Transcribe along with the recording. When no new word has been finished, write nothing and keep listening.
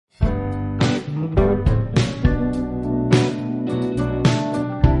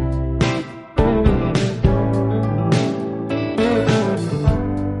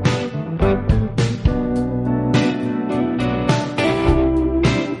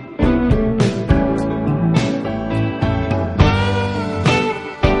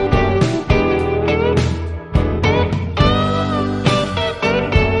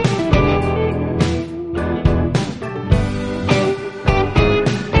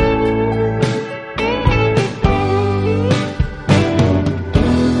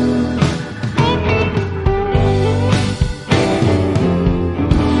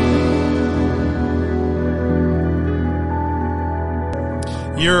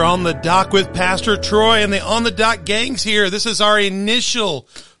You're on the dock with Pastor Troy and the On the Dock gang's here. This is our initial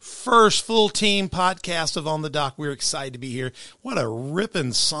first full team podcast of On the Dock. We're excited to be here. What a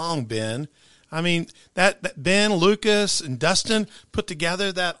ripping song, Ben. I mean, that Ben, Lucas, and Dustin put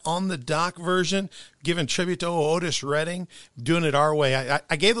together that On the Dock version, giving tribute to Otis Redding, doing it our way.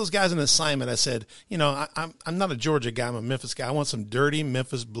 I gave those guys an assignment. I said, you know, I'm not a Georgia guy. I'm a Memphis guy. I want some dirty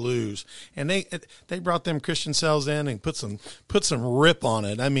Memphis blues. And they brought them Christian cells in and put some rip on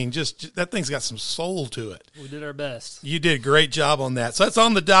it. I mean, just that thing's got some soul to it. We did our best. You did a great job on that. So that's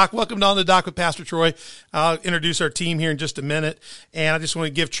On the Dock. Welcome to On the Dock with Pastor Troy. I'll introduce our team here in just a minute. And I just want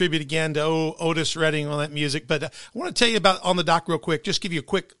to give tribute again to Otis Redding on that music. But I want to tell you about On the Dock real quick, just give you a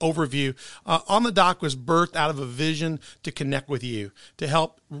quick overview. On the Dock was birthed out of a vision to connect with you, to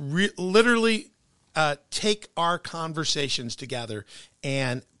help literally take our conversations together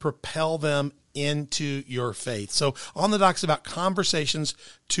and propel them into your faith. So On the Dock's about conversations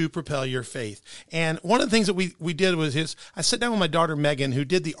to propel your faith. And one of the things that we did was I sat down with my daughter Megan, who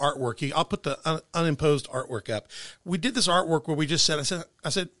did the artwork. I'll put the unimposed artwork up. We did this artwork where we just said, I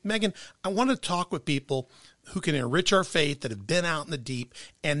said, Megan, I want to talk with people who can enrich our faith, that have been out in the deep,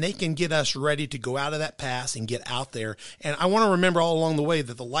 and they can get us ready to go out of that past and get out there. And I want to remember all along the way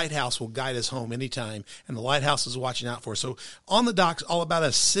that the lighthouse will guide us home anytime, and the lighthouse is watching out for us. So On the Dock's all about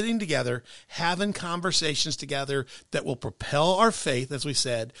us sitting together, having conversations together that will propel our faith, as we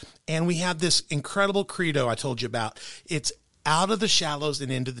said. And we have this incredible credo I told you about. It's out of the shallows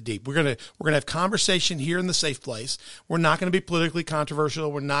and into the deep. We're gonna have conversation here in the safe place. We're not going to be politically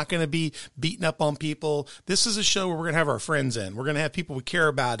controversial. We're not going to be beating up on people. This is a show where we're going to have our friends in. We're going to have people we care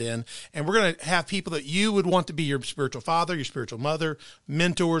about in, and we're going to have people that you would want to be your spiritual father, your spiritual mother,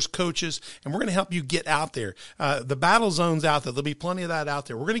 mentors, coaches, and we're going to help you get out there. The battle zone's out there. There'll be plenty of that out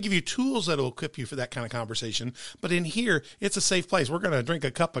there. We're going to give you tools that will equip you for that kind of conversation. But in here, it's a safe place. We're going to drink a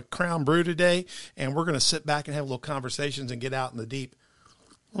cup of Crown Brew today, and we're going to sit back and have little conversations and get out in the deep.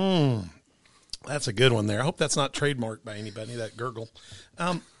 That's a good one there. I hope that's not trademarked by anybody, that gurgle.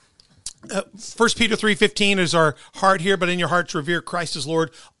 1 Peter 3:15 is our heart here, but in your hearts revere Christ as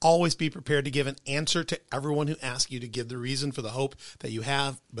Lord. Always be prepared to give an answer to everyone who asks you to give the reason for the hope that you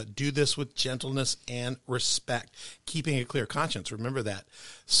have, but do this with gentleness and respect, keeping a clear conscience. Remember that.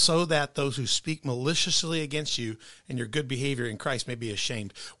 So that those who speak maliciously against you and your good behavior in Christ may be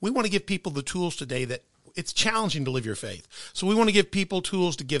ashamed. We want to give people the tools today that it's challenging to live your faith. So we want to give people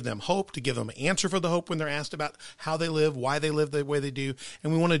tools to give them hope, to give them an answer for the hope when they're asked about how they live, why they live the way they do.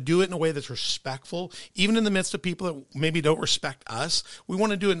 And we want to do it in a way that's respectful, even in the midst of people that maybe don't respect us. We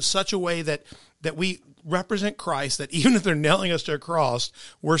want to do it in such a way that we represent Christ, that even if they're nailing us to a cross,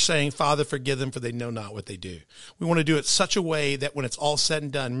 we're saying, Father, forgive them, for they know not what they do. We want to do it such a way that when it's all said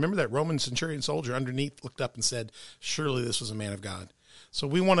and done, remember that Roman centurion soldier underneath looked up and said, surely this was a man of God. So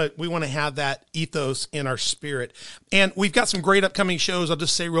we want to have that ethos in our spirit. And we've got some great upcoming shows. I'll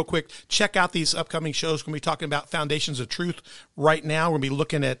just say real quick, check out these upcoming shows. We're going to be talking about Foundations of Truth right now. We're going to be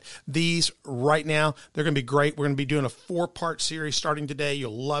looking at these right now. They're going to be great. We're going to be doing a 4-part series starting today.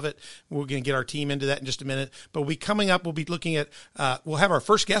 You'll love it. We're going to get our team into that in just a minute. But coming up, we'll be looking at, we'll have our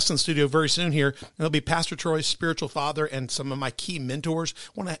first guest in the studio very soon here. It'll be Pastor Troy's spiritual father and some of my key mentors.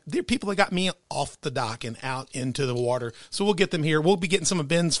 They're people that got me off the dock and out into the water. So we'll get them here. We'll be getting some of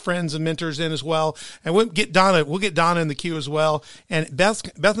Ben's friends and mentors in as well. And we'll get Donna in the queue as well. And Beth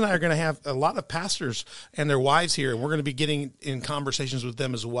and I are going to have a lot of pastors and their wives here, and we're going to be getting in conversations with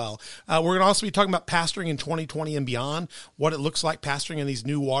them as well. We're going to also be talking about pastoring in 2020 and beyond, what it looks like pastoring in these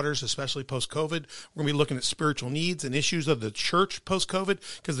new waters, especially post-COVID. We're going to be looking at spiritual needs and issues of the church post-COVID,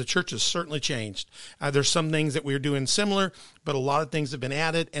 because the church has certainly changed. There's some things that we're doing similar, but a lot of things have been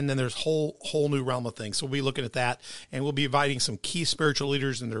added, and then there's whole new realm of things. So we'll be looking at that, and we'll be inviting some key spiritual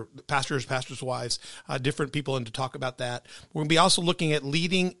leaders and their pastors' wives, different people in to talk about that. We're going to be also looking at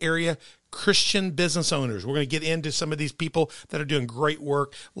leading area Christian business owners. We're going to get into some of these people that are doing great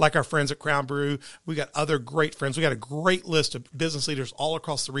work, like our friends at Crown Brew. We got other great friends. We got a great list of business leaders all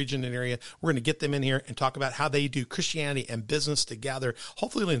across the region and area. We're going to get them in here and talk about how they do Christianity and business together.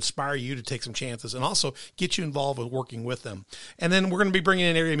 Hopefully it'll inspire you to take some chances and also get you involved with working with them. And then we're going to be bringing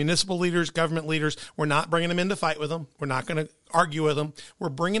in area municipal leaders, government leaders. We're not bringing them in to fight with them. We're not going to argue with them. We're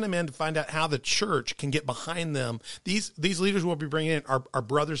bringing them in to find out how the church can get behind them. These leaders we'll be bringing in are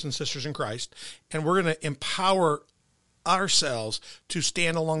brothers and sisters in Christ, and we're going to empower ourselves to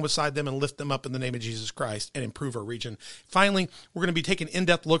stand along beside them and lift them up in the name of Jesus Christ and improve our region. Finally, we're going to be taking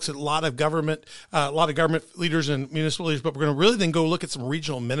in-depth looks at a lot of government leaders and municipal leaders, but we're going to really then go look at some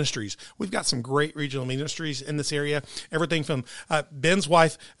regional ministries. We've got some great regional ministries in this area. Everything from Ben's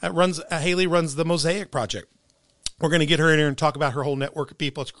wife Haley runs the Mosaic Project. We're going to get her in here and talk about her whole network of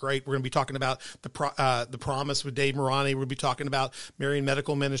people. It's great. We're going to be talking about the Promise with Dave Morani. We're going to be talking about Marian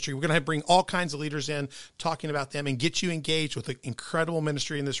Medical Ministry. We're going to bring all kinds of leaders in, talking about them and get you engaged with an incredible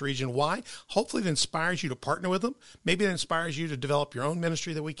ministry in this region. Why? Hopefully it inspires you to partner with them. Maybe it inspires you to develop your own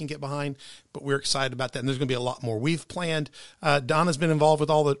ministry that we can get behind, but we're excited about that. And there's going to be a lot more. We've planned, Donna's been involved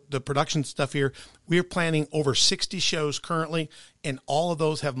with all the production stuff here. We're planning over 60 shows currently, and all of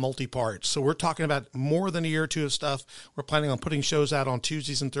those have multi-parts. So we're talking about more than a year or two of stuff. We're planning on putting shows out on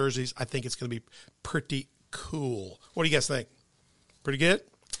Tuesdays and Thursdays. I think it's going to be pretty cool. What do you guys think? Pretty good?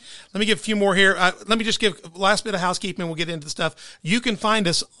 Let me give a few more here. Let me just give last bit of housekeeping. We'll get into the stuff. You can find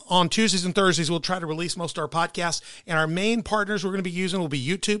us on Tuesdays and Thursdays. We'll try to release most of our podcasts. And our main partners we're going to be using will be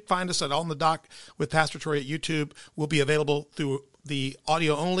YouTube. Find us at On the Dock with Pastor Troy at YouTube. We'll be available through the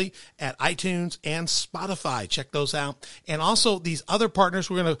audio only at iTunes and Spotify. Check those out. And also these other partners,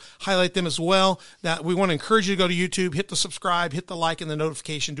 we're going to highlight them as well. That we want to encourage you to go to YouTube, hit the subscribe, hit the like and the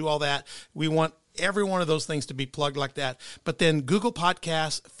notification, do all that. We want every one of those things to be plugged like that. But then Google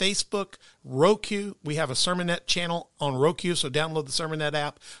Podcasts, Facebook, Roku. We have a Sermonette channel on Roku, so download the Sermonette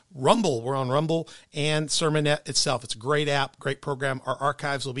app. Rumble, we're on Rumble, and Sermonette itself. It's a great app, great program. Our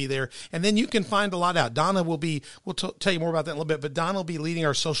archives will be there. And then you can find a lot out. Donna will be, we'll tell you more about that in a little bit, but Donna will be leading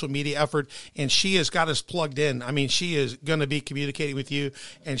our social media effort, and she has got us plugged in. I mean, she is going to be communicating with you,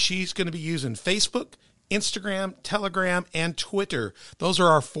 and she's going to be using Facebook, Instagram, Telegram, and Twitter. Those are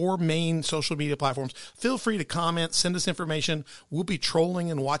our 4 main social media platforms. Feel free to comment, send us information. We'll be trolling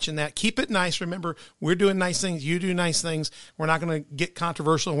and watching that. Keep it nice. Remember, we're doing nice things. You do nice things. We're not going to get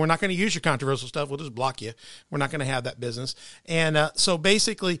controversial. We're not going to use your controversial stuff. We'll just block you. We're not going to have that business. And so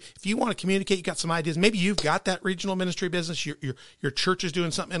basically, if you want to communicate, you got some ideas. Maybe you've got that regional ministry business. Your church is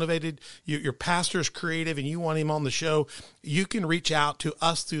doing something innovative. Your pastor is creative, and you want him on the show. You can reach out to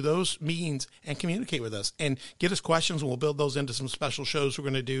us through those means and communicate with us and get us questions, and we'll build those into some special shows we're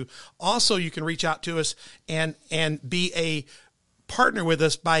going to do. Also, you can reach out to us and be a partner with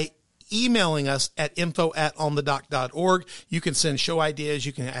us by emailing us at info@onthedock.org. You can send show ideas.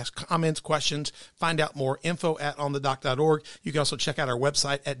 You can ask comments, questions, find out more, info@onthedock.org. You can also check out our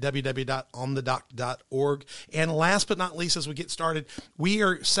website at www.onthedock.org. And last but not least, as we get started, we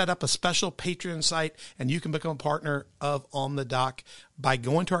are set up a special Patreon site, and you can become a partner of On the Dock by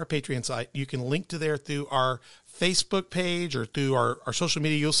going to our Patreon site. You can link to there through our Facebook page or through our social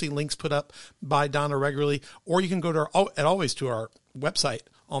media. You'll see links put up by Donna regularly, or you can go to always to our website,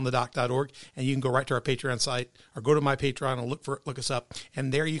 onthedock.org, and you can go right to our Patreon site or go to my Patreon and look us up.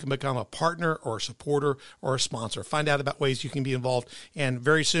 And there you can become a partner or a supporter or a sponsor. Find out about ways you can be involved. And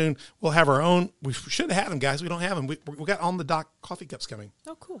very soon we'll have our own. We should have had them, guys. We don't have them. We got On the Dock coffee cups coming.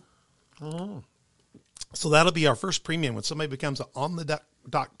 Oh, cool. Oh. So that'll be our first premium. When somebody becomes an On the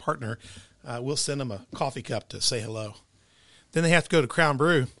Dock partner, we'll send them a coffee cup to say hello. Then they have to go to Crown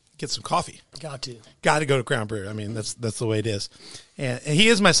Brew, get some coffee. Got to go to Crown Brew. I mean, that's the way it is. And he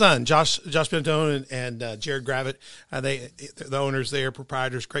is my son, Josh Pintone and Jared Gravitt. They're the owners there,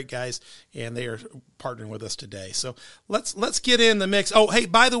 proprietors, great guys, and they are partnering with us today. So let's get in the mix. Oh, hey,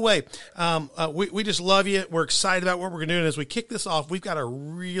 by the way, we just love you. We're excited about what we're going to do. And as we kick this off, we've got a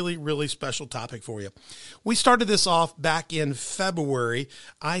really, really special topic for you. We started this off back in February.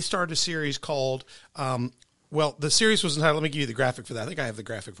 I started a series called well, the series was entitled, let me give you the graphic for that. I think I have the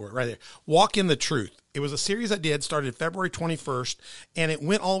graphic for it right there. Walk in the Truth. It was a series I did, started February 21st, and it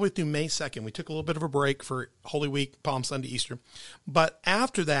went all the way through May 2nd. We took a little bit of a break for Holy Week, Palm Sunday, Easter. But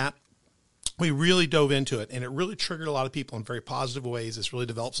after that, we really dove into it, and it really triggered a lot of people in very positive ways. It's really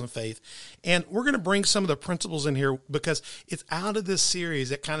developed some faith. And we're going to bring some of the principles in here because it's out of this series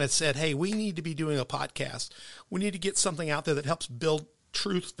that kind of said, hey, we need to be doing a podcast. We need to get something out there that helps build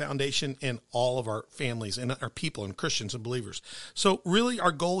truth foundation in all of our families and our people and Christians and believers. So really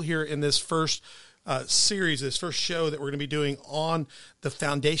our goal here in this first series, this first show that we're going to be doing on the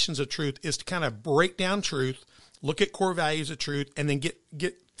foundations of truth is to kind of break down truth, look at core values of truth, and then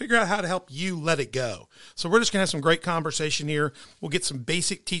figure out how to help you let it go. So we're just going to have some great conversation here. We'll get some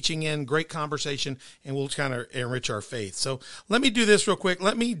basic teaching in, great conversation, and we'll kind of enrich our faith. So let me do this real quick.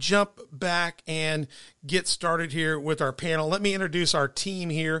 Let me jump back and get started here with our panel. Let me introduce our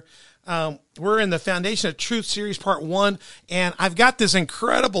team here. We're in the Foundation of Truth series, part 1, and I've got this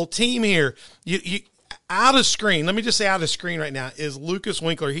incredible team here. Out of screen, let me just say out of screen right now, is Lucas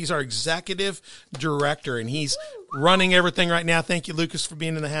Winkler. He's our executive director, and he's running everything right now. Thank you, Lucas, for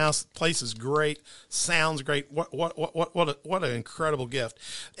being in the house. The place is great. Sounds great. What an incredible gift.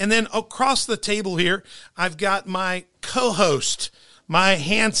 And then across the table here, I've got my co-host, my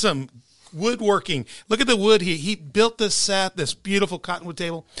handsome woodworking. Look at the wood. He built this set, this beautiful cottonwood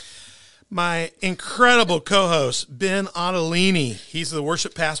table. my incredible co-host, Ben Ottolini. He's the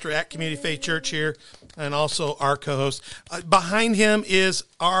worship pastor at Community Faith Church here and also our co-host. Behind him is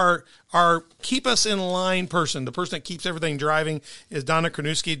our keep us in line person. The person that keeps everything driving is Donna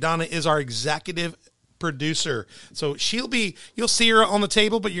Kranuski. Donna is our executive producer. So you'll see her on the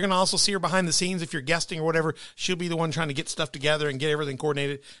table, but you're going to also see her behind the scenes if you're guesting or whatever. She'll be the one trying to get stuff together and get everything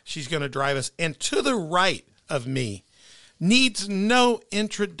coordinated. She's going to drive us. And to the right of me, needs no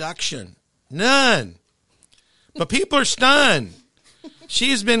introduction. None. But people are stunned.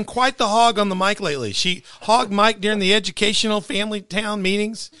 She has been quite the hog on the mic lately. She hogged Mike during the educational family town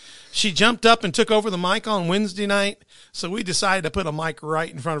meetings. She jumped up and took over the mic on Wednesday night. So we decided to put a mic right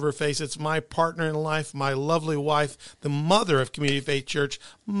in front of her face. It's my partner in life, my lovely wife, the mother of Community Faith Church,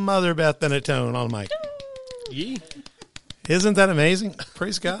 Mother Beth Benetone on mic. Yeah. Isn't that amazing?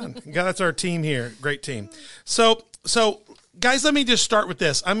 Praise God. God, that's our team here. Great team. So guys, let me just start with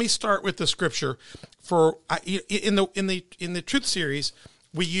this. Let me start with the scripture. In the Truth series,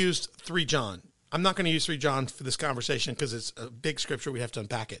 we used 3 John. I'm not going to use 3 John for this conversation because it's a big scripture. We have to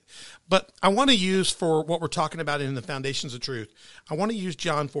unpack it. But I want to use for what we're talking about in the foundations of truth, I want to use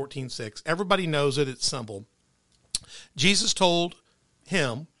John 14:6. Everybody knows it. It's simple. Jesus told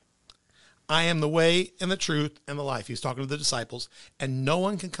him, I am the way and the truth and the life. He's talking to the disciples. And no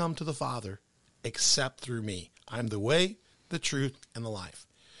one can come to the Father except through me. I'm the way, the truth, and the life.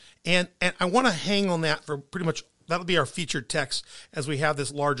 And I want to hang on that for pretty much, that'll be our featured text as we have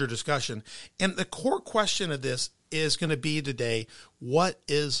this larger discussion. And the core question of this is going to be today, what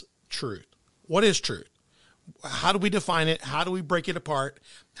is truth? What is truth? How do we define it? How do we break it apart?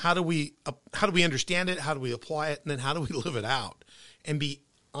 How do we understand it? How do we apply it? And then how do we live it out and be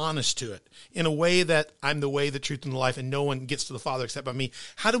honest to it in a way that I'm the way, the truth, and the life, and no one gets to the Father except by me?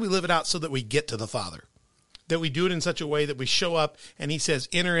 How do we live it out so that we get to the Father? That we do it in such a way that we show up and he says,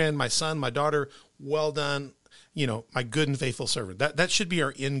 enter in, my son, my daughter, well done, my good and faithful servant. That should be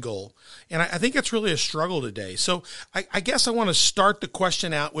our end goal. And I think that's really a struggle today. So I guess I want to start the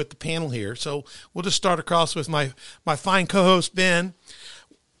question out with the panel here. So we'll just start across with my fine co-host, Ben.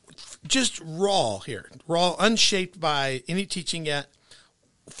 Just raw here, unshaped by any teaching yet.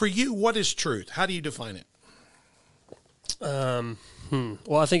 For you, what is truth? How do you define it? Well,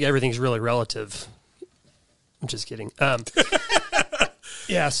 I think everything's really relative. I'm just kidding.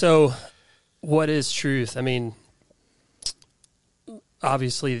 Yeah, so what is truth? I mean,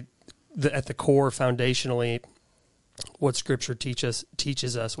 obviously, at the core, foundationally, what Scripture teaches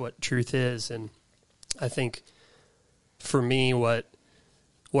us what truth is. And I think, for me, what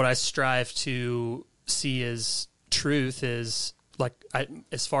I strive to see as truth is,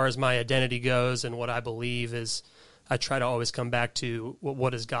 as far as my identity goes and what I believe is, I try to always come back to what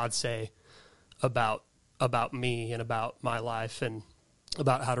does God say about me and about my life and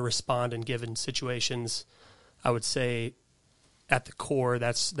about how to respond in given situations. I would say at the core,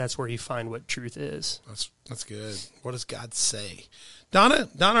 that's where you find what truth is. That's good. What does God say? Donna,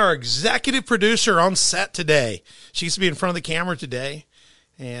 our executive producer on set today. She used to be in front of the camera today.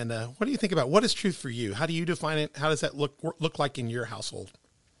 And what do you think about what is truth for you? How do you define it? How does that look like in your household?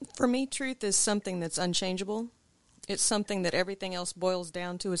 For me, truth is something that's unchangeable. It's something that everything else boils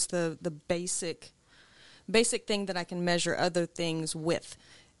down to. It's the basic thing that I can measure other things with.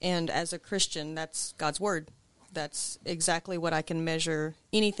 And as a Christian, that's God's word. That's exactly what I can measure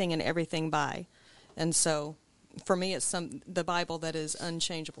anything and everything by. And so for me, it's the Bible that is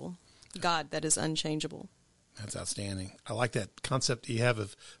unchangeable, God that is unchangeable. That's outstanding. I like that concept you have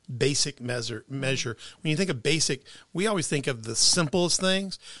of basic measure. When you think of basic, we always think of the simplest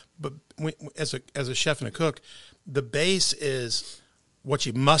things, but as a chef and a cook, the base is what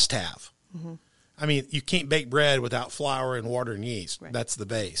you must have. Mm-hmm. I mean, you can't bake bread without flour and water and yeast. Right. That's the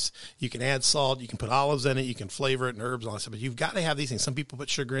base. You can add salt, you can put olives in it, you can flavor it and herbs and all that stuff, but you've got to have these things. Some people put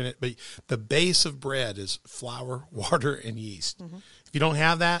sugar in it, but the base of bread is flour, water, and yeast. Mm-hmm. If you don't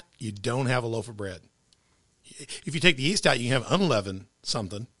have that, you don't have a loaf of bread. If you take the yeast out, you can have unleavened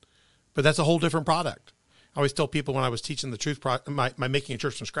something, but that's a whole different product. I always tell people when I was teaching the truth, my Making a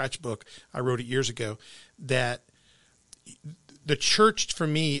Church from Scratch book, I wrote it years ago, that the church, for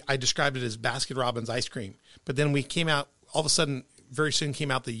me, I described it as Baskin Robbins ice cream. But then we came out, all of a sudden, very soon came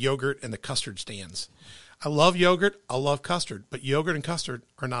out the yogurt and the custard stands. I love yogurt, I love custard, but yogurt and custard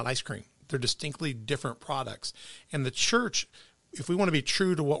are not ice cream. They're distinctly different products. And the church, if we want to be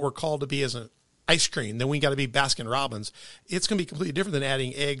true to what we're called to be as an ice cream, then we got to be Baskin Robbins. It's going to be completely different than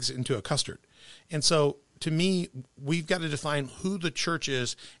adding eggs into a custard. And so, to me, we've got to define who the church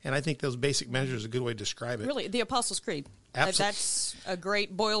is, and I think those basic measures are a good way to describe it. Really, the Apostles' Creed. Absolutely. That's a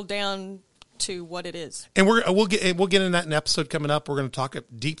great boiled down to what it is. And we'll get into that in an episode coming up. We're going to talk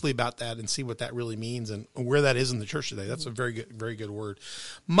deeply about that and see what that really means and where that is in the church today. That's a very good word.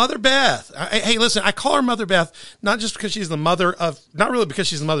 Mother Beth. Hey, listen, I call her Mother Beth not just because she's the mother of, not really because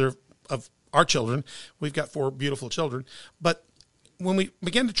she's the mother of our children. We've got 4 beautiful children, but when we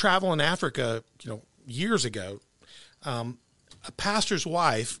began to travel in Africa, years ago, a pastor's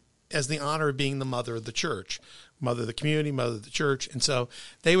wife has the honor of being the mother of the church, mother of the community, mother of the church. And so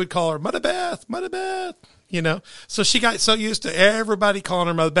they would call her Mother Beth, So she got so used to everybody calling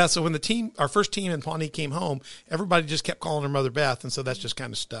her Mother Beth. So when our first team in Pawnee came home, everybody just kept calling her Mother Beth. And so that's just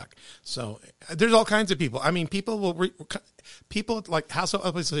kind of stuck. So there's all kinds of people. I mean, people like,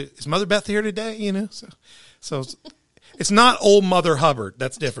 is Mother Beth here today? So it's not old Mother Hubbard.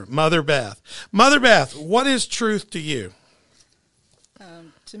 That's different. Mother Beth. Mother Beth, what is truth to you?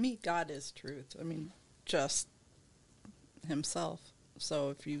 To me, God is truth. I mean, just himself. So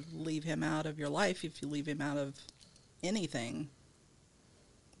if you leave him out of your life, if you leave him out of anything,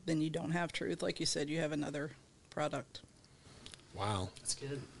 then you don't have truth. Like you said, you have another product. Wow. That's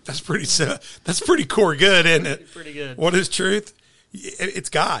good. That's pretty core good, isn't it? Pretty good. What is truth? It's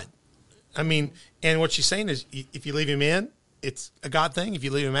God. I mean, and what she's saying is if you leave him in, it's a God thing. If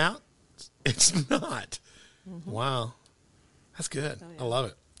you leave him out, it's not. Mm-hmm. Wow. That's good. Oh, yeah. I love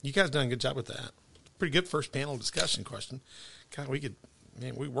it. You guys done a good job with that. Pretty good first panel discussion question. God,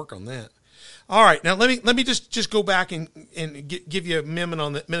 we work on that. All right, now let me just go back and give you a minute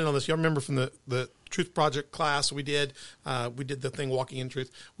on this. Y'all remember from the Truth Project class we did the thing Walking in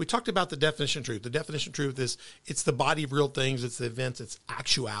Truth. We talked about the definition of truth. The definition of truth is it's the body of real things, it's the events, it's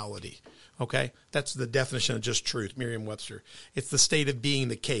actuality. Okay, that's the definition of just truth, Merriam-Webster. It's the state of being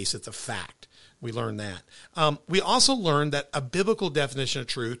the case. It's a fact. We learned that. We also learned that a biblical definition of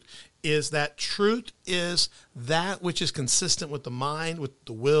truth is that truth is that which is consistent with the mind, with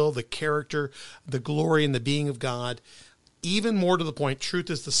the will, the character, the glory, and the being of God. Even more to the point,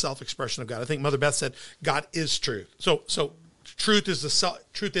 truth is the self-expression of God. I think Mother Beth said, "God is truth." So truth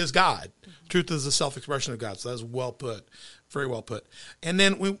is God. Truth is the self-expression of God. So that's well put, very well put. And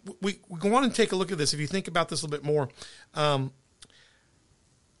then we go on and take a look at this. If you think about this a little bit more.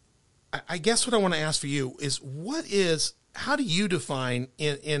 I guess what I want to ask for you is how do you define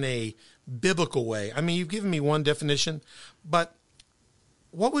in a biblical way? I mean, you've given me one definition, but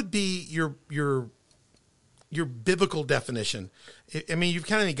what would be your biblical definition? I mean, you've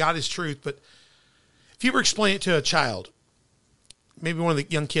kind of God is truth, but if you were explaining it to a child, maybe one of the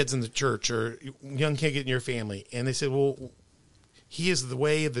young kids in the church or young kid in your family, and they said, well, he is the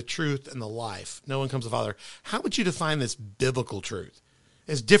way, the truth, and the life. No one comes to the Father. How would you define this biblical truth?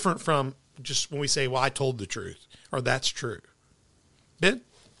 It's different from just when we say, well, I told the truth, or that's true. Ben?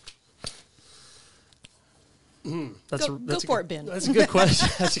 Go for it, Ben. That's a good question.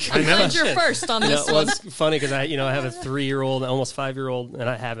 I'm glad you're first on this one. It's funny because I have a 3-year-old, almost 5-year-old, and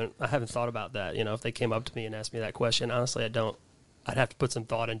I haven't thought about that. If they came up to me and asked me that question, honestly, I don't. I'd have to put some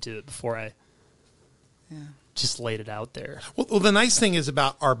thought into it before I just laid it out there. Well, the nice thing is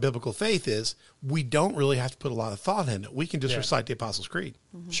about our biblical faith is we don't really have to put a lot of thought in it. We can just recite the Apostles' Creed.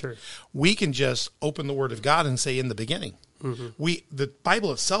 Mm-hmm. Sure. We can just open the Word of God and say, in the beginning. Mm-hmm. The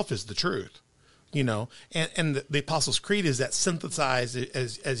Bible itself is the truth, and the Apostles' Creed is that synthesized,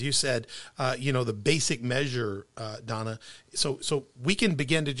 as you said, the basic measure, Donna. So we can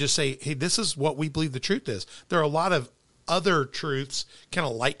begin to just say, hey, this is what we believe the truth is. There are a lot of other truths, kind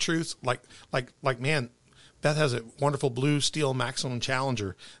of light truths, like man, Beth has a wonderful blue steel Maximum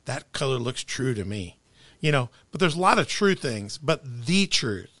Challenger. That color looks true to me, but there's a lot of true things, but the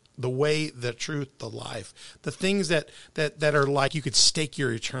truth, the way, the truth, the life, the things that are like you could stake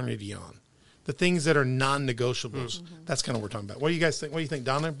your eternity on, the things that are non-negotiables. Mm-hmm. That's kind of what we're talking about. What do you guys think? What do you think,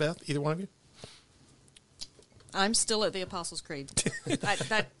 Donna, Beth, either one of you? I'm still at the Apostles' Creed.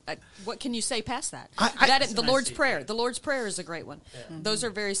 What can you say past that? The nice Lord's deep, Prayer. yeah. The Lord's Prayer is a great one. Yeah. Mm-hmm. Those are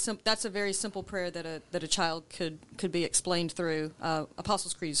very That's a very simple prayer that a child could be explained through.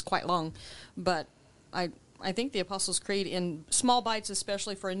 Apostles' Creed is quite long, but I think the Apostles' Creed in small bites,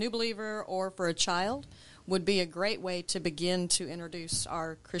 especially for a new believer or for a child, would be a great way to begin to introduce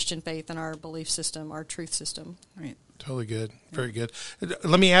our Christian faith and our belief system, our truth system. Right. Totally good. Very good.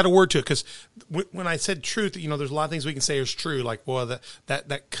 Let me add a word to it, because when I said truth, there's a lot of things we can say is true. Like, boy,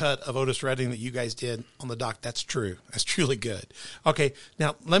 that cut of Otis Redding that you guys did on the dock, that's true. That's truly good. Okay,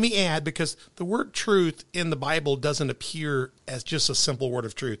 now let me add, because the word truth in the Bible doesn't appear as just a simple word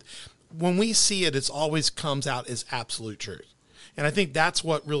of truth. When we see it, it always comes out as absolute truth. And I think that's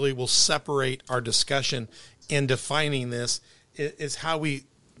what really will separate our discussion in defining this, is how we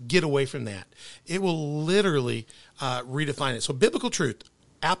get away from that. It will literally redefine it. So biblical truth,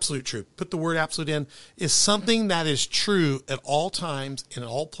 absolute truth, put the word absolute in, is something that is true at all times, in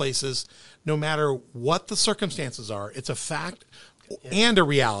all places, no matter what the circumstances are. It's a fact and a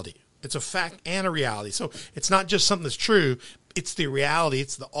reality. It's a fact and a reality. So it's not just something that's true. It's the reality.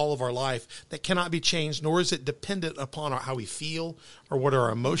 It's all of our life that cannot be changed, nor is it dependent upon how we feel or what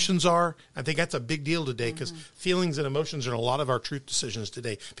our emotions are. I think that's a big deal today because feelings and emotions are in a lot of our truth decisions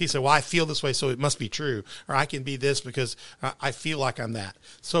today. People say, well, I feel this way, so it must be true. Or I can be this because I feel like I'm that.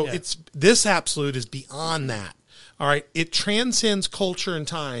 So it's this absolute is beyond that. All right. It transcends culture and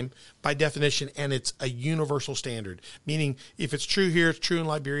time by definition, and it's a universal standard, meaning if it's true here, it's true in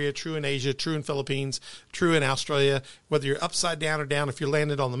Liberia, true in Asia, true in Philippines, true in Australia, whether you're upside down or down, if you're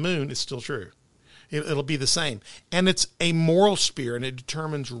landed on the moon, it's still true. It'll be the same. And it's a moral sphere, and it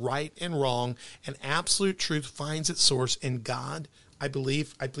determines right and wrong, and absolute truth finds its source in God. I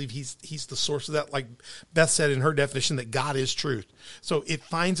believe he's the source of that. Like Beth said in her definition, that God is truth. So it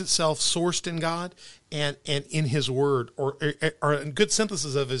finds itself sourced in God and in his word, or a good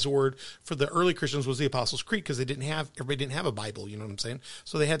synthesis of his word for the early Christians was the Apostles' Creed, because everybody didn't have a Bible, you know what I'm saying?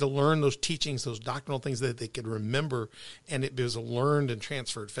 So they had to learn those teachings, those doctrinal things that they could remember, and it was a learned and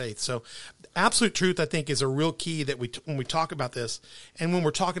transferred faith. So absolute truth, I think, is a real key that when we talk about this, and when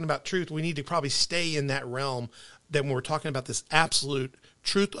we're talking about truth, we need to probably stay in that realm. That when we're talking about this absolute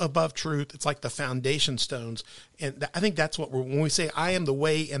truth above truth, it's like the foundation stones. And I think that's what when we say, I am the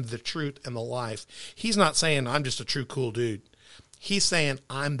way and the truth and the life, he's not saying I'm just a true cool dude. He's saying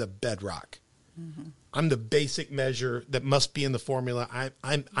I'm the bedrock. Mm-hmm. I'm the basic measure that must be in the formula.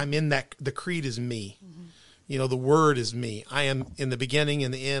 I'm in that. The creed is me. Mm-hmm. You know, the word is me. I am in the beginning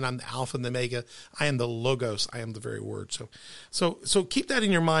and the end. I'm the Alpha and the Omega. I am the Logos. I am the very word. So keep that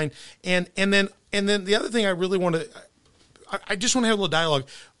in your mind. And then the other thing I really want to, I just want to have a little dialogue.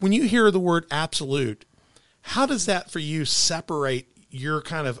 When you hear the word absolute, how does that for you separate your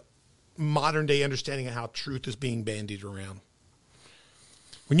kind of modern day understanding of how truth is being bandied around?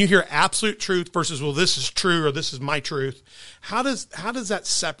 When you hear absolute truth versus, well, this is true or this is my truth, how does that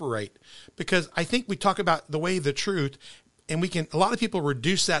separate? Because I think we talk about the way the truth, and a lot of people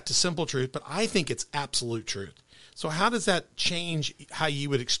reduce that to simple truth, but I think it's absolute truth. So how does that change how you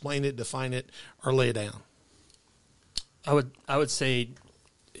would explain it, define it, or lay it down? I would say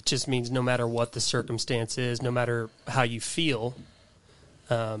it just means no matter what the circumstance is, no matter how you feel,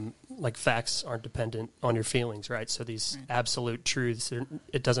 like facts aren't dependent on your feelings, right? So these absolute truths,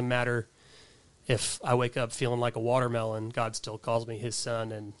 it doesn't matter if I wake up feeling like a watermelon, God still calls me his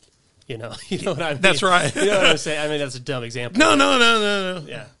son, and you know what I mean? That's right. You know what I'm saying? I mean, that's a dumb example. No.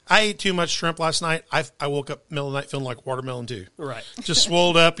 Yeah. I ate too much shrimp last night. I woke up middle of the night feeling like watermelon too. Right. Just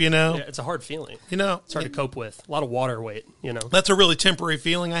swelled up, Yeah, it's a hard feeling. It's hard to cope with. A lot of water weight, That's a really temporary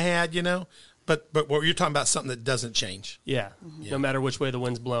feeling I had, But what you're talking about, something that doesn't change. Yeah. No matter which way the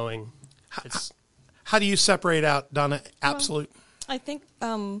wind's blowing. How do you separate out, Donna, absolute? Well, I think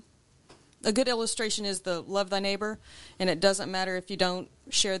a good illustration is the love thy neighbor, and it doesn't matter if you don't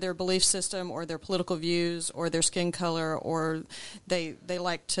share their belief system or their political views or their skin color or they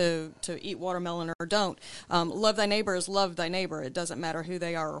like to eat watermelon or don't. Love thy neighbor is love thy neighbor. It doesn't matter who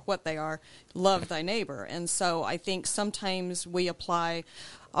they are or what they are. Love thy neighbor. And so I think sometimes we apply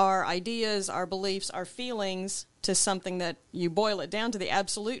our ideas, our beliefs, our feelings to something that you boil it down to the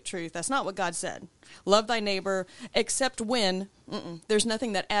absolute truth. That's not what God said. Love thy neighbor, except when there's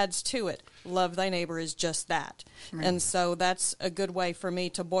nothing that adds to it. Love thy neighbor is just that. Right. And so that's a good way for me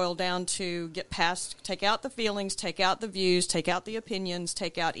to boil down to get past, take out the feelings, take out the views, take out the opinions,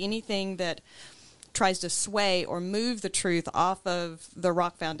 take out anything that tries to sway or move the truth off of the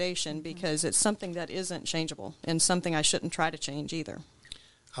rock foundation, because it's something that isn't changeable and something I shouldn't try to change either.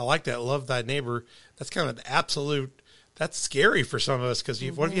 I like that. Love thy neighbor. That's kind of the absolute. That's scary for some of us, because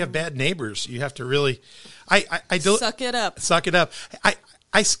what if you have bad neighbors? You have to really, suck it up. Suck it up.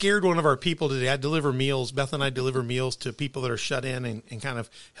 I scared one of our people today. I deliver meals. Beth and I deliver meals to people that are shut in and kind of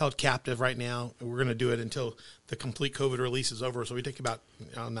held captive right now. We're going to do it until the complete COVID release is over. So we take about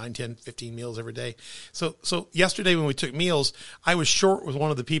 9, 10, 15 meals every day. So yesterday when we took meals, I was short with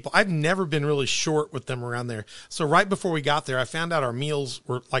one of the people. I've never been really short with them around there. So right before we got there, I found out our meals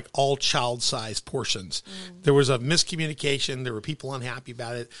were like all child-sized portions. There was a miscommunication. There were people unhappy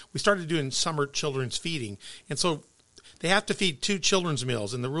about it. We started doing summer children's feeding. And so they have to feed 2 children's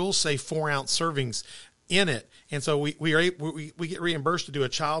meals, and the rules say 4-ounce servings in it. And so we get reimbursed to do a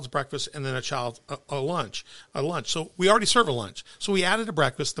child's breakfast and then a lunch. So we already serve a lunch. So we added a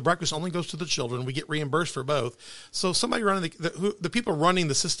breakfast. The breakfast only goes to the children. We get reimbursed for both. So somebody running the people running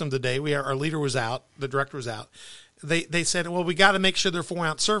the system today, our leader was out, the director was out. They said, well, we got to make sure they're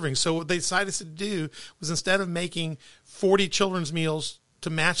 4-ounce servings. So what they decided to do was, instead of making 40 children's meals to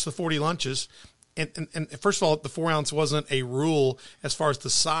match the 40 lunches. And first of all, the 4 ounce wasn't a rule as far as the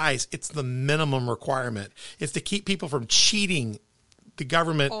size. It's the minimum requirement. It's to keep people from cheating the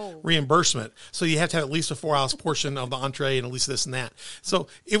government reimbursement. So you have to have at least a 4 ounce portion of the entree and at least this and that. So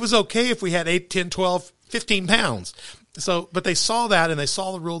it was okay if we had 8, 10, 12, 15 pounds. So, but they saw that and they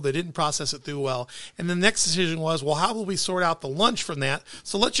saw the rule. They didn't process it through well. And the next decision was, well, how will we sort out the lunch from that?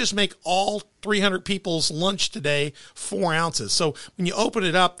 So let's just make all 300 people's lunch today 4 ounces. So when you open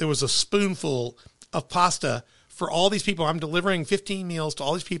it up, there was a spoonful of pasta for all these people. I'm delivering 15 meals to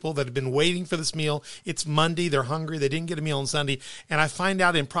all these people that have been waiting for this meal. It's Monday. They're hungry. They didn't get a meal on Sunday. And I find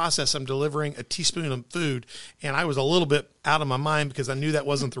out in process I'm delivering a teaspoon of food. And I was a little bit out of my mind because I knew that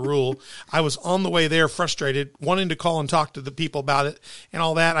wasn't the rule. I was on the way there frustrated, wanting to call and talk to the people about it and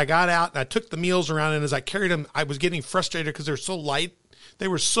all that. I got out and I took the meals around. And as I carried them, I was getting frustrated because they're so light. They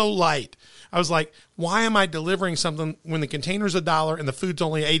were so light. I was like, why am I delivering something when the container's $1 and the food's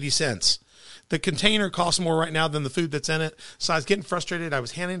only 80 cents? The container costs more right now than the food that's in it. So I was getting frustrated. I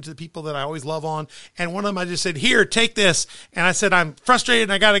was handing it to the people that I always love on. And one of them, I just said, here, take this. And I said, I'm frustrated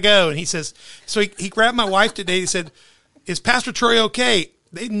and I got to go. And he says, so he grabbed my wife today. He said, is Pastor Troy okay?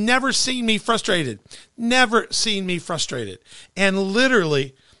 They'd never seen me frustrated. Never seen me frustrated. And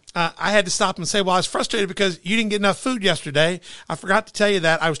literally, I had to stop and say, well, I was frustrated because you didn't get enough food yesterday. I forgot to tell you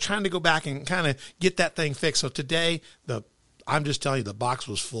that. I was trying to go back and kind of get that thing fixed. So today, I'm just telling you, the box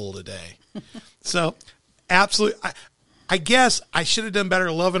was full today. So absolutely, I guess I should have done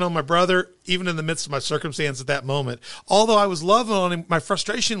better loving on my brother, even in the midst of my circumstance at that moment. Although I was loving on him, my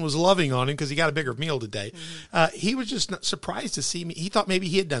frustration was loving on him because he got a bigger meal today. Mm-hmm. He was just not surprised to see me. He thought maybe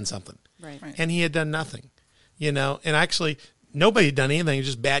he had done something. Right. And he had done nothing, and actually nobody had done anything. It was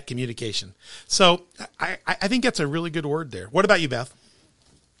just bad communication. So I think that's a really good word there. What about you, Beth?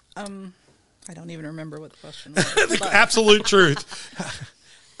 I don't even remember what the question was. The absolute truth.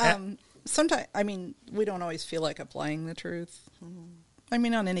 Sometimes, we don't always feel like applying the truth.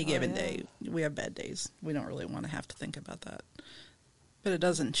 On any given day, we have bad days. We don't really want to have to think about that. But it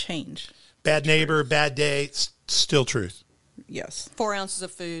doesn't change. Bad neighbor, bad day, still truth. Yes. 4 ounces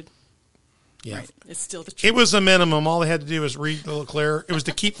of food. Yeah. Right. It's still the truth. It was a minimum. All they had to do was read a little clearer. It was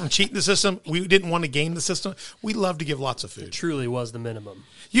to keep from cheating the system. We didn't want to game the system. We love to give lots of food. It truly was the minimum.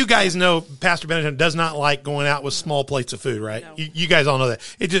 You guys know Pastor Benedict does not like going out with small plates of food, right? No. You guys all know that.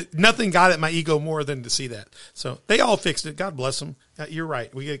 It just nothing got at my ego more than to see that. So they all fixed it. God bless them. You're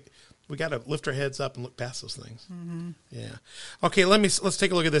right. We got to lift our heads up and look past those things. Mm-hmm. Yeah. Okay. Let's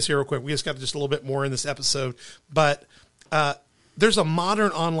take a look at this here real quick. We just got just a little bit more in this episode, but there's a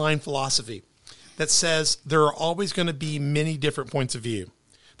modern online philosophy that says there are always going to be many different points of view.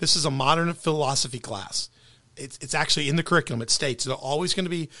 This is a modern philosophy class. It's actually in the curriculum. It states there are always going to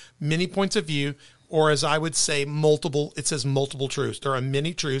be many points of view, or as I would say, it says multiple truths. There are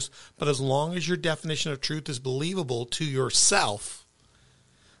many truths, but as long as your definition of truth is believable to yourself,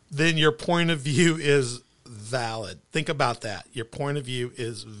 then your point of view is valid. Think about that. Your point of view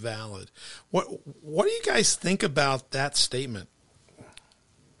is valid. What do you guys think about that statement?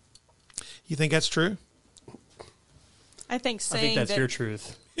 You think that's true? I think that's your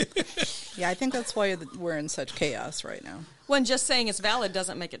truth. Yeah, I think that's why we're in such chaos right now. When just saying it's valid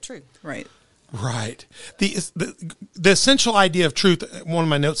doesn't make it true. Right. Right. The essential idea of truth, one of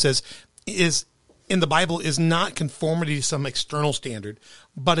my notes says, is in the Bible is not conformity to some external standard,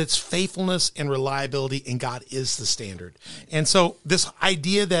 but it's faithfulness and reliability, and God is the standard. And so this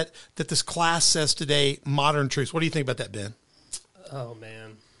idea that this class says today, modern truths, what do you think about that, Ben? Oh,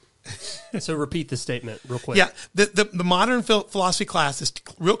 man. So repeat the statement real quick. Yeah, the modern philosophy class, this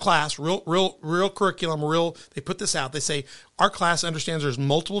real class, real curriculum, they put this out. They say our class understands there's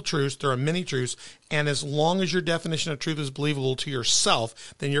multiple truths, there are many truths, and as long as your definition of truth is believable to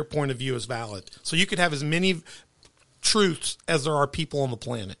yourself, then your point of view is valid. So you could have as many truths as there are people on the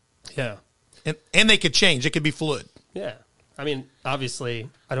planet. Yeah, and they could change. It could be fluid. Yeah, obviously,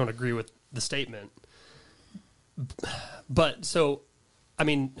 I don't agree with the statement, but so.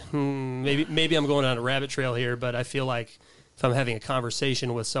 Maybe I'm going on a rabbit trail here, but I feel like if I'm having a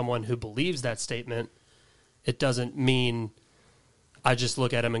conversation with someone who believes that statement, it doesn't mean I just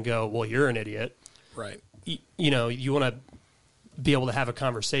look at him and go, well, you're an idiot. Right. You want to be able to have a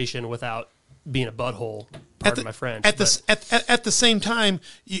conversation without being a butthole, pardon my French. At the same time,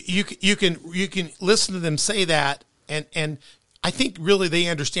 you can listen to them say that and I think really they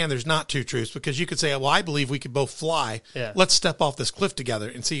understand there's not two truths, because you could say, well, I believe we could both fly. Yeah. Let's step off this cliff together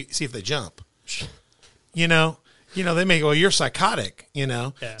and see if they jump. They may go, well, you're psychotic, Yeah.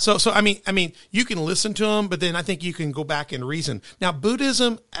 So I mean, you can listen to them, but then I think you can go back and reason. Now,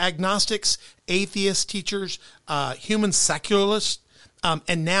 Buddhism, agnostics, atheist teachers, human secularists,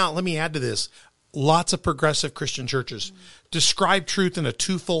 And now let me add to this. Lots of progressive Christian churches describe truth in a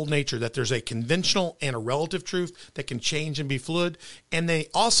twofold nature, that there's a conventional and a relative truth that can change and be fluid. And they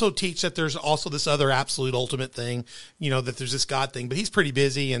also teach that there's also this other absolute ultimate thing, that there's this God thing, but he's pretty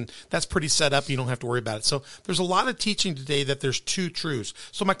busy and that's pretty set up. You don't have to worry about it. So there's a lot of teaching today that there's two truths.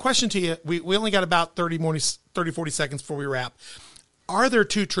 So my question to you, we only got about 30, 40 seconds before we wrap. Are there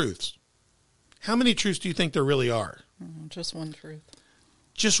two truths? How many truths do you think there really are? Just one truth.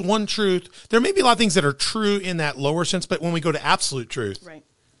 Just one truth. There may be a lot of things that are true in that lower sense, but when we go to absolute truth, Right.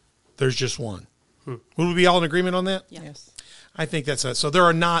 there's just one. Would we be all in agreement on that? Yeah. Yes. I think that's it. So there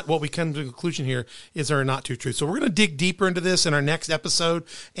are not, what we come to the conclusion here is there are not two truths. So we're going to dig deeper into this in our next episode.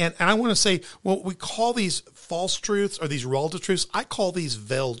 And I want to say, what we call these false truths or these relative truths, I call these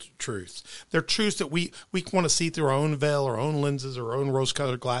veiled truths. They're truths that we want to see through our own veil, our own lenses, our own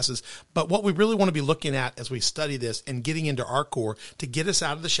rose-colored glasses. But what we really want to be looking at as we study this and getting into our core to get us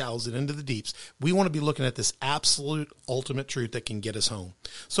out of the shallows and into the deeps, we want to be looking at this absolute ultimate truth that can get us home.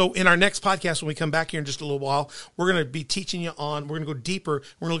 So in our next podcast, when we come back here in just a little while, we're going to be teaching you we're going to go deeper.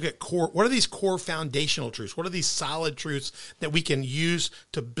 We're going to look at what are these core foundational truths? What are these solid truths that we can use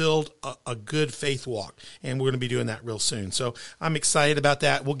to build a good faith walk? And we're going to be doing that real soon. So I'm excited about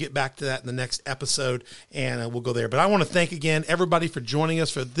that. We'll get back to that in the next episode and we'll go there. But I want to thank again everybody for joining us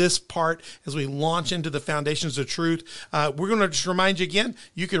for this part as we launch into the foundations of truth. We're going to just remind you again,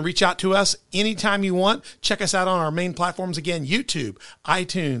 you can reach out to us anytime you want. Check us out on our main platforms again, YouTube,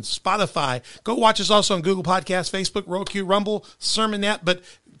 iTunes, Spotify. Go watch us also on Google Podcasts, Facebook, Roku, Rumble, Sermonette, but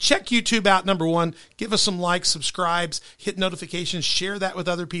check YouTube out, number one. Give us some likes, subscribes, hit notifications, share that with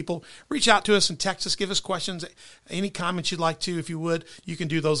other people. Reach out to us and text us, give us questions, any comments you'd like to, if you would. You can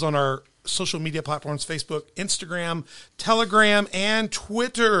do those on our social media platforms, Facebook, Instagram, Telegram, and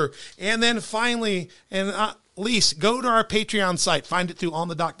Twitter. And then finally, and not least, go to our Patreon site. Find it through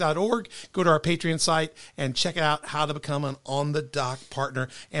onthedoc.org. Go to our Patreon site and check out how to become an On the Doc partner.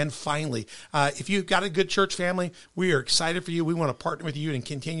 And finally, if you've got a good church family, we are excited for you. We want to partner with you and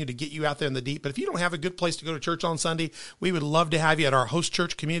continue to get you out there in the deep. But if you don't have a good place to go to church on Sunday, we would love to have you at our host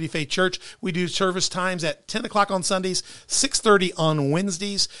church, Community Faith Church. We do service times at 10 o'clock on Sundays, 6:30 on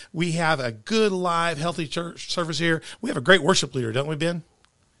Wednesdays. We have a good, live, healthy church service here. We have a great worship leader, don't we, Ben?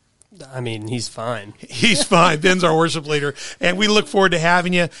 I mean, he's fine. He's fine. Ben's our worship leader. And we look forward to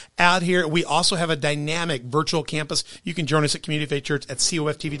having you out here. We also have a dynamic virtual campus. You can join us at Community Faith Church at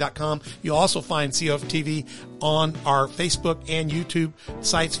coftv.com. You'll also find COFTV on our Facebook and YouTube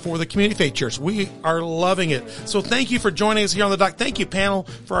sites for the Community Faith Church. We are loving it. So thank you for joining us here on the doc. Thank you, panel,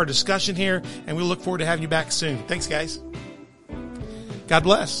 for our discussion here. And we look forward to having you back soon. Thanks, guys. God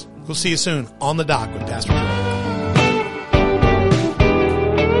bless. We'll see you soon on the doc with Pastor Joel.